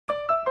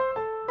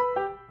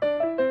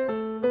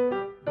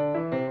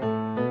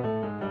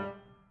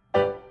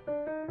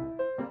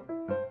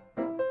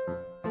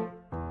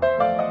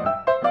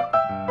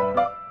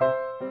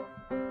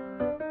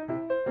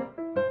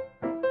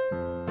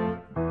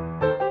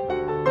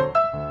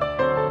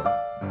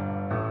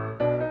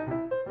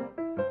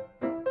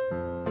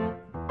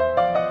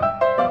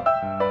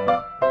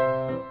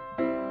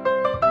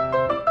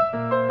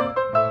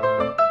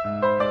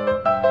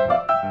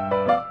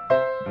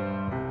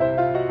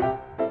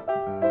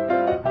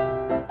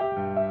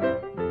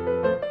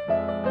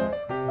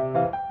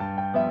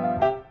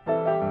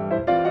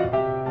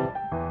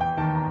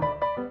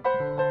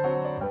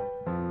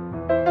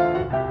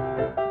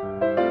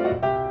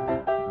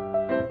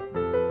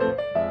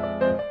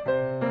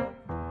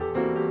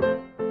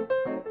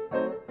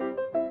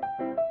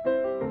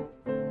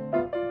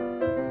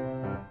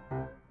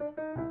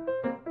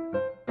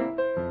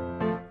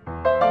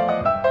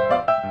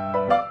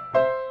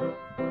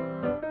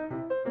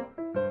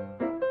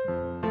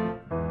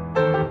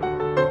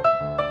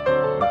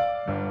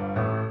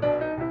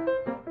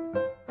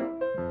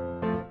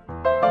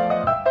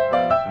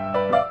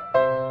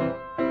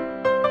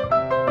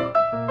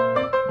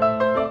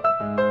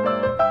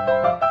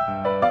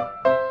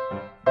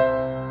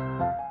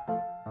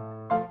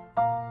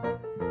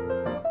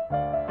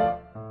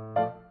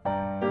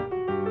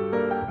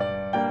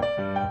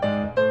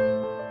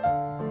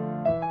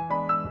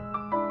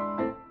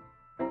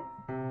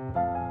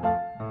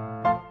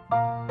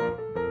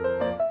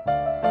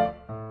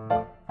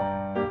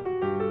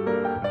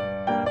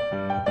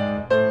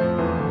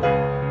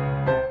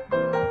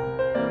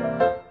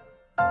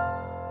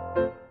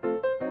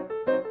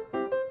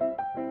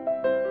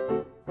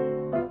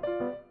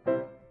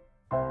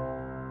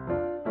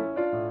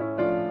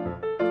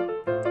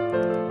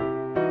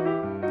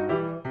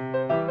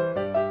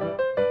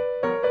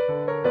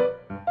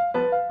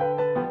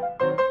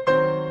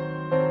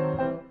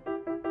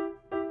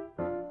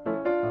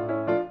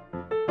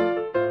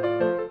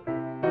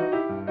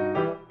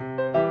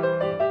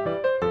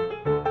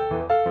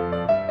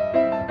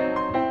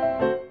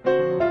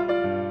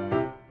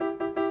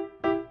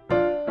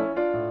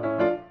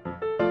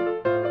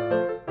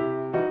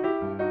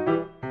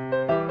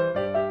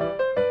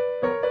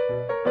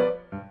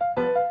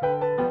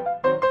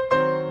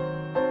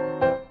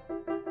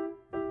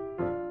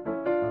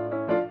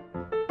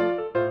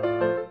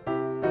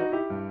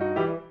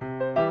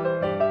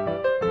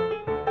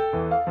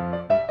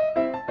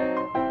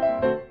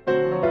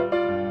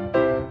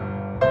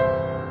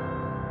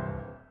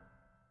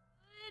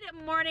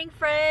morning,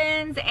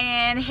 friends,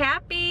 and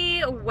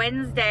happy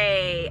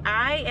Wednesday.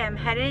 I am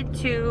headed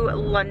to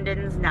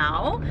London's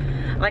now.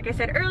 Like I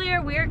said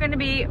earlier, we are going to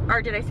be,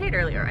 or did I say it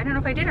earlier? I don't know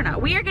if I did or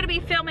not. We are going to be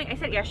filming, I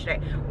said it yesterday.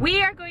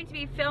 We are going to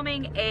be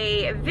filming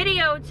a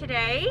video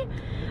today,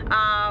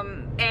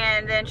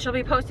 and then she'll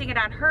be posting it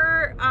on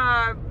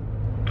her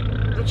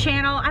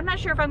channel. I'm not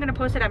sure if I'm going to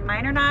post it on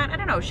mine or not. I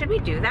don't know. Should we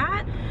do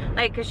that?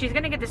 Like, because she's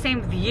going to get the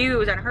same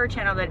views on her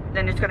channel that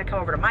then it's going to come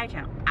over to my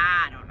channel.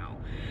 I don't know.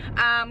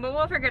 But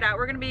we'll figure it out.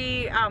 We're going to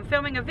be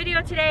filming a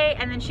video today,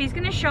 and then she's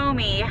going to show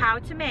me how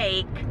to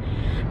make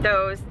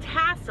those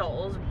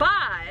tassels,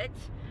 but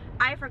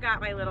I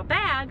forgot my little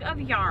bag of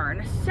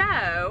yarn,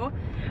 so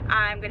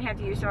I'm going to have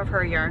to use some of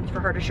her yarns for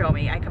her to show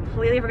me. I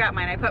completely forgot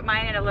mine. I put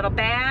mine in a little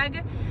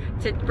bag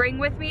to bring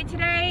with me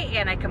today,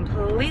 and I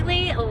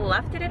completely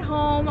left it at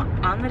home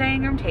on the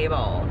dining room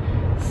table.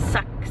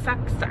 Suck,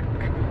 suck, suck.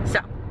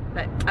 So,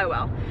 but oh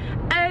well.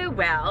 Oh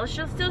well,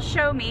 she'll still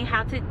show me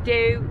how to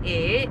do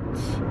it.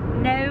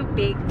 No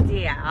big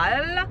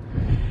deal.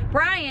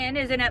 Brian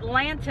is in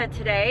Atlanta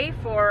today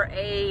for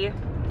a,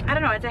 I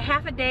don't know, it's a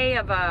half a day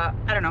of a,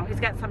 I don't know, he's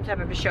got some type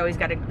of a show he's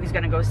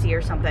gonna go see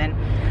or something.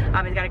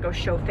 He's gotta go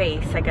show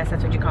face, I guess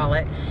that's what you call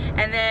it.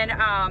 And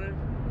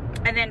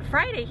then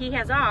Friday he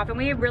has off, and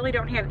we really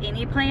don't have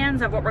any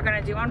plans of what we're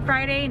gonna do on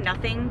Friday,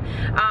 nothing.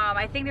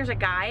 I think there's a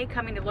guy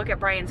coming to look at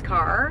Brian's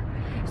car,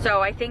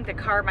 so I think the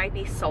car might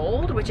be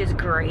sold, which is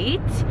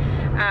great.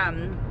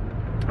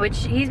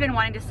 Which he's been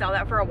wanting to sell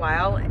that for a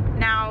while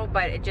now,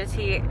 but it just,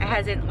 he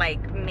hasn't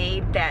like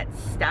made that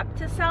step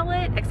to sell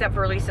it, except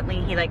for recently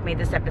he like made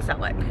the step to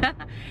sell it.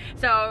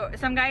 So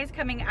some guy is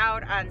coming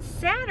out on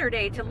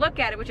Saturday to look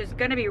at it, which is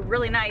going to be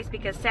really nice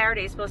because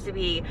Saturday is supposed to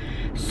be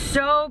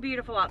so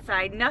beautiful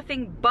outside,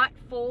 nothing but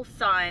full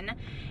sun,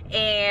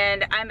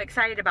 and I'm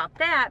excited about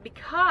that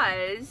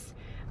because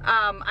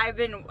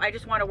I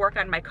just want to work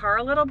on my car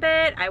a little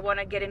bit. I want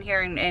to get in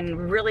here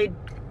and really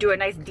do a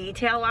nice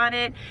detail on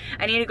it.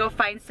 I need to go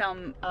find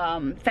some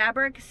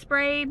fabric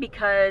spray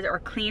because, or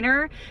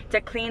cleaner,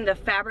 to clean the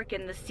fabric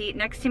in the seat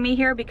next to me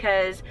here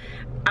because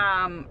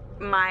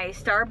my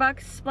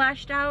Starbucks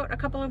splashed out a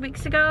couple of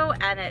weeks ago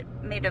and it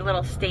made a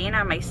little stain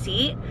on my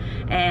seat,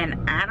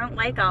 and I don't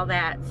like all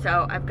that,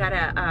 so I've got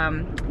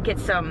to get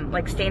some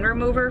like stain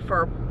remover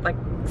for like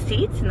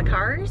seats in the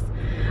cars.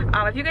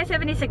 If you guys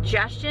have any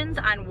suggestions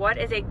on what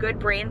is a good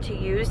brand to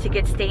use to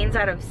get stains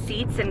out of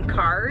seats and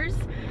cars,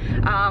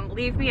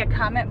 leave me a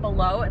comment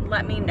below and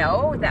let me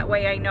know. That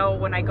way I know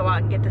when I go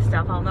out and get the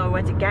stuff, I'll know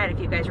what to get if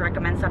you guys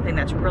recommend something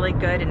that's really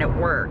good and it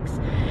works.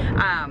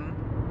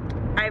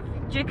 I've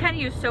just kind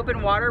of used soap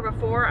and water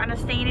before on a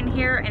stain in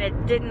here, and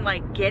it didn't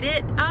like get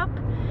it up.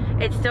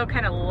 It still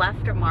kind of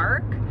left a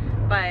mark,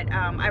 but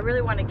I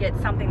really want to get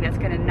something that's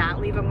going to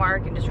not leave a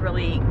mark and just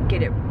really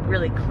get it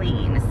really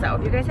clean. So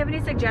if you guys have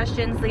any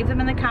suggestions, leave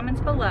them in the comments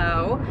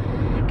below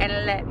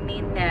and let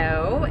me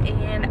know,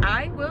 and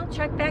I will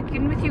check back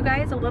in with you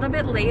guys a little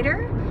bit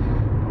later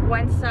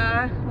once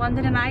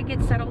London and I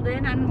get settled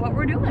in on what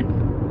we're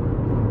doing.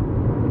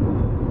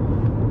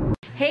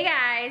 Hey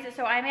guys,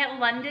 so I'm at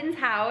London's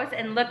house,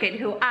 and look at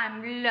who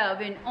I'm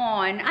loving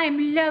on.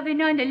 I'm loving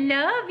on the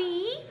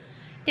lovey.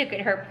 Look at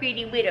her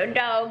pretty little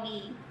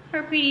doggy.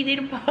 Her pretty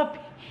little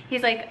puppy.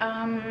 He's like,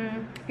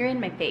 you're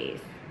in my face.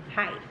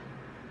 Hi.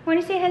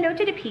 Want to say hello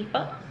to the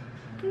people?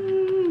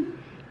 You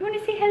want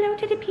to say hello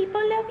to the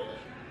people,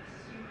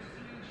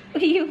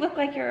 lovey? You look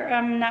like you're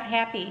not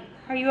happy.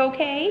 Are you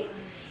okay?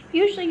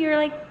 Usually you're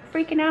like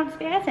freaking out and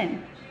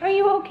spazzing. Are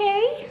you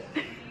okay?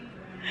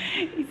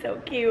 He's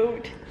so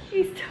cute.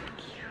 He's so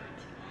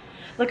cute.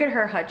 Look at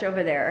her hutch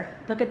over there.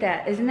 Look at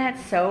that. Isn't that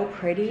so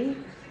pretty?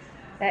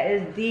 That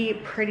is the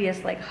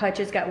prettiest like hutch.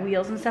 It's got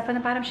wheels and stuff on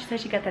the bottom. She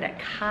said she got that at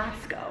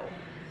Costco.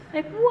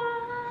 Like,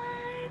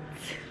 what?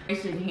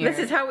 This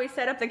is how we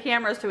set up the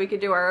cameras so we could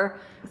do our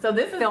So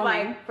this is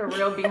filming. like for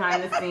real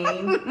behind the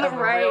scenes of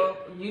Right. a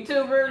real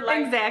YouTuber.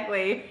 Like,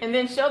 exactly. and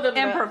then show them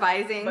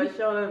Improvising. but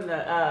show them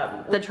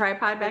The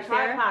tripod back the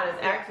tripod there. is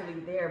actually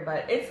there,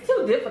 but it's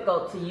too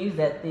difficult to use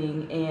that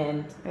thing,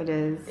 and It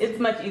is. it's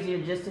much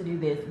easier just to do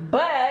this.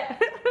 But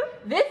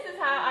this is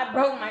how I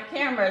broke my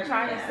camera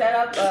trying to set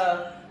up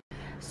a.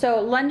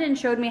 So London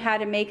showed me how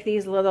to make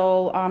these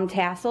little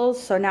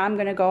tassels, so now I'm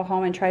gonna go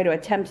home and try to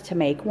attempt to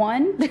make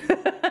one.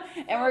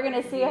 And we're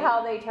gonna see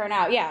how they turn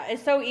out. Yeah,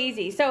 it's so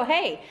easy. So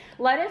hey,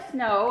 let us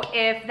know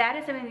if that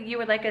is something that you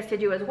would like us to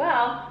do as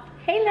well.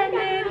 Hey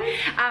London.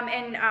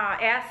 And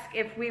ask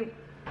if we,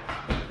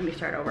 let me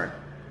start over.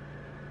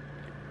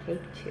 Take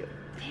two.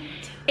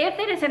 If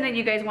it is something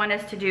you guys want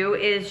us to do,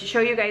 is show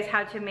you guys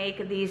how to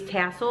make these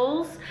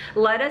tassels,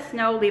 let us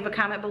know, leave a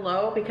comment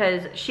below,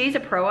 because she's a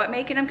pro at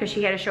making them, because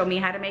she had to show me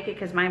how to make it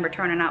because mine were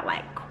turning out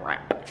like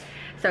crap.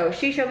 So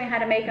she showed me how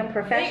to make them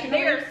professionally.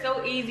 They are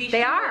so easy.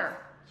 They are.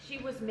 She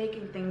was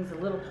making things a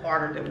little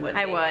harder than what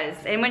I was.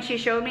 And when she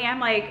showed me, I'm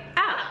like,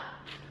 oh,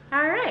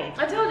 all right.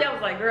 I told you, I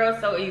was like, girl,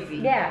 it's so easy.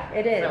 Yeah,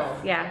 it is. So,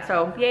 yeah,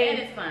 so yay. And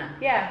it's fun.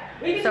 Yeah.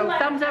 We can So do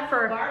like thumbs up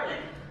for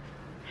garland.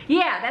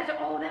 Yeah, that's,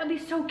 oh, that would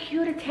be so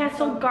cute, a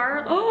tassel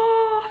garland.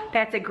 Oh,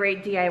 That's a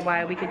great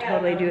DIY. We could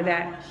totally do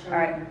that. All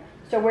right.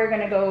 So we're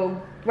gonna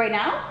go right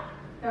now?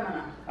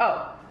 No.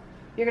 Oh,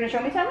 you're gonna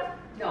show me something?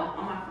 No,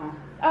 on my phone.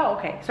 Oh,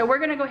 okay. So we're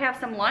gonna go have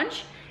some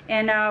lunch,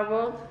 and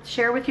we'll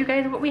share with you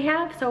guys what we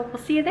have. So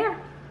we'll see you there.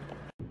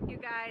 You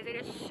guys, it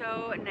is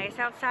so nice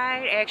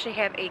outside. I actually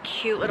have a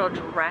cute little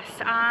dress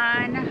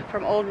on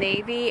from Old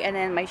Navy, and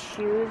then my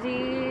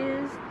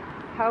shoesies.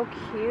 How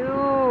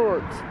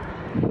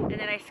cute. And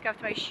then I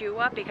scuffed my shoe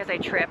up because I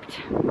tripped.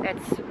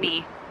 That's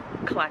me,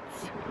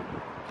 klutz.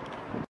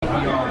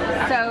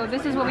 So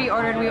this is what we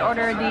ordered. We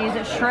ordered these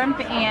shrimp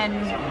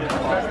and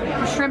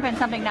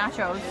something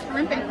nachos.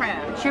 Shrimp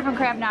and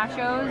crab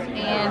nachos,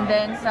 and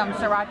then some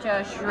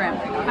sriracha shrimp.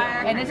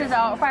 And this is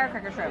all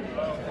firecracker shrimp.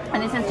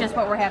 And this is just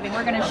what we're having.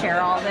 We're gonna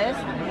share all this.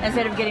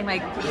 Instead of getting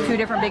like 2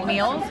 different big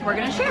meals, we're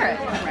gonna share it.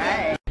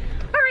 Right.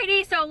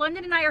 Alrighty, so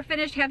London and I are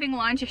finished having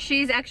lunch.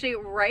 She's actually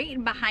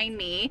right behind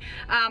me.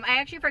 I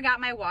actually forgot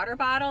my water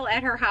bottle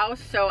at her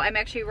house, so I'm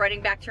actually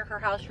running back to her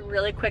house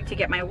really quick to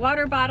get my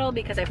water bottle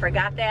because I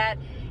forgot that.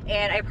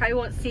 And I probably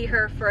won't see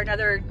her for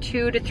another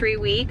 2 to 3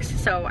 weeks,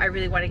 so I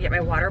really want to get my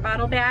water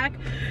bottle back.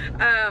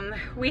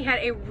 We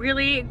had a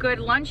really good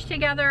lunch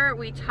together.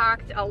 We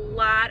talked a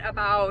lot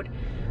about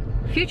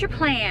future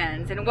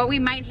plans and what we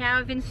might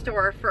have in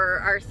store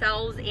for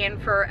ourselves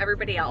and for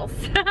everybody else.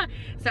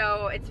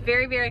 So it's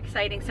very, very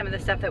exciting, some of the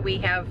stuff that we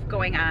have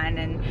going on,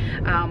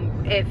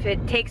 and if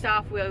it takes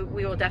off,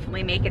 we will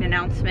definitely make an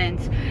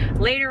announcement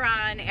later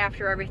on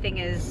after everything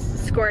is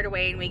squared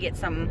away and we get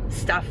some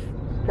stuff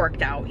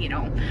worked out, you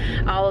know,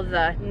 all of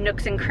the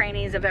nooks and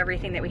crannies of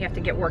everything that we have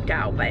to get worked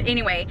out. But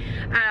anyway,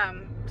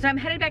 so I'm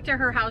headed back to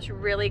her house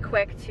really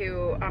quick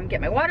to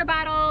get my water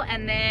bottle,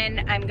 and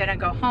then I'm gonna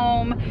go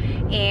home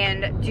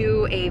and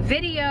do a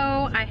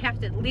video. I have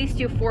to at least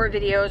do 4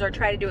 videos, or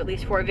try to do at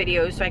least 4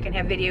 videos, so I can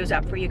have videos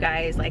up for you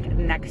guys like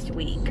next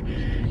week.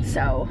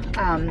 So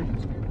I'm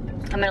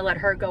gonna let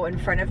her go in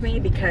front of me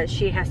because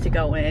she has to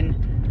go in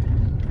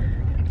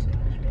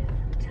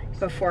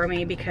before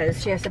me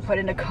because she has to put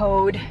in a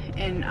code,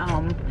 and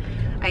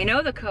I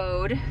know the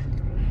code.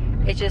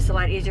 It's just a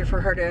lot easier for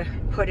her to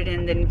put it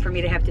in than for me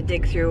to have to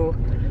dig through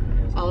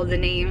all of the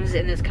names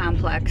in this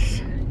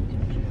complex,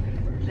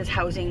 this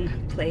housing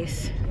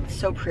place. It's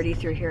so pretty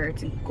through here.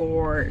 It's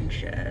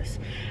gorgeous.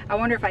 I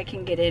wonder if I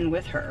can get in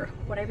with her.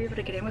 Would I be able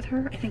to get in with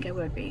her? I think I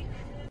would be.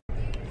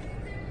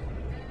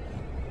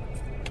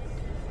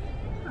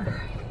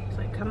 It's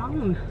like, come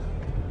on.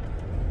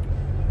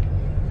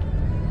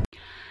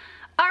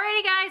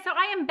 Alrighty guys, so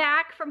I am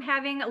back from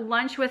having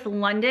lunch with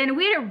London.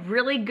 We had a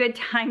really good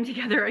time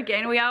together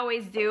again. We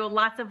always do.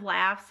 Lots of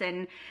laughs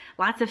and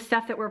lots of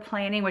stuff that we're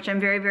planning, which I'm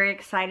very, very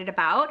excited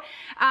about.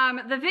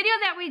 The video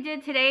that we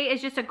did today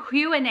is just a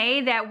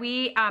Q&A that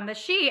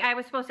I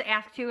was supposed to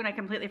ask to, and I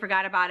completely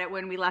forgot about it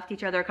when we left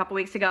each other a couple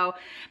weeks ago.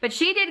 But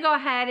she did go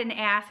ahead and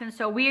ask, and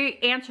so we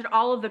answered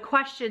all of the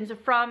questions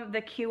from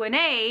the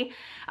Q&A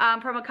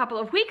from a couple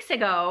of weeks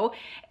ago.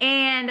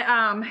 And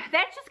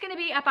that's just gonna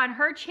be up on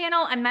her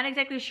channel. I'm not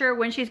exactly sure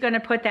when she's gonna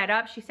put that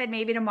up. She said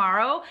maybe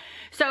tomorrow.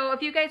 So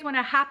if you guys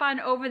wanna hop on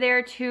over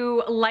there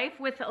to Life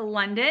with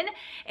London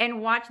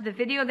and watch the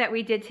video that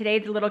we did today,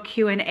 the little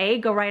Q&A,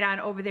 go right on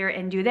over there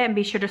and do that, and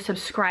be sure to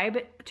subscribe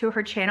to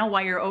her channel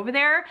while you're over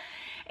there.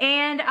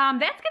 And that's gonna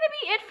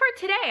be it for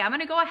today. I'm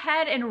gonna go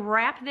ahead and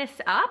wrap this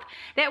up.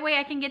 That way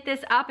I can get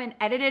this up and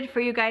edited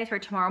for you guys for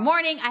tomorrow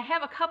morning. I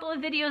have a couple of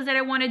videos that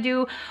I wanna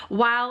do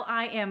while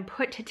I am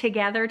put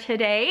together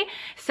today.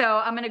 So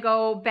I'm gonna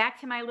go back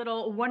to my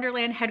little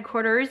Wonderland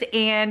headquarters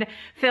and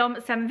film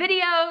some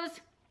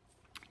videos.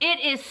 It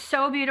is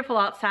so beautiful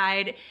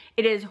outside.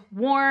 It is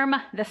warm,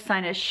 the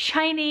sun is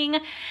shining.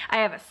 I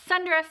have a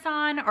sundress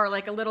on, or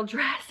like a little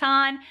dress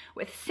on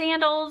with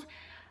sandals.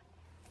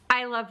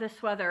 I love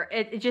this weather.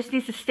 It just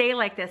needs to stay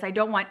like this. I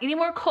don't want any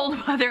more cold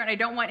weather, and I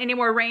don't want any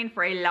more rain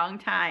for a long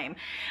time.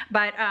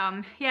 But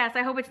yes,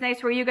 I hope it's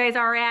nice where you guys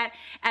are at,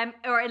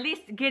 or at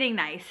least getting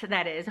nice,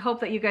 that is. I hope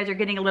that you guys are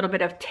getting a little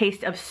bit of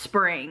taste of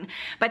spring.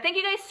 But thank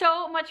you guys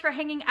so much for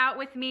hanging out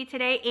with me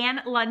today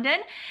and London.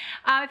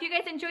 If you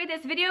guys enjoyed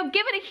this video,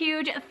 give it a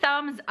huge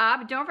thumbs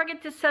up. Don't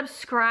forget to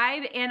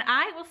subscribe, and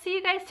I will see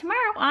you guys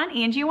tomorrow on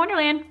Angie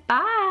Wonderland.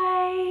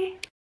 Bye.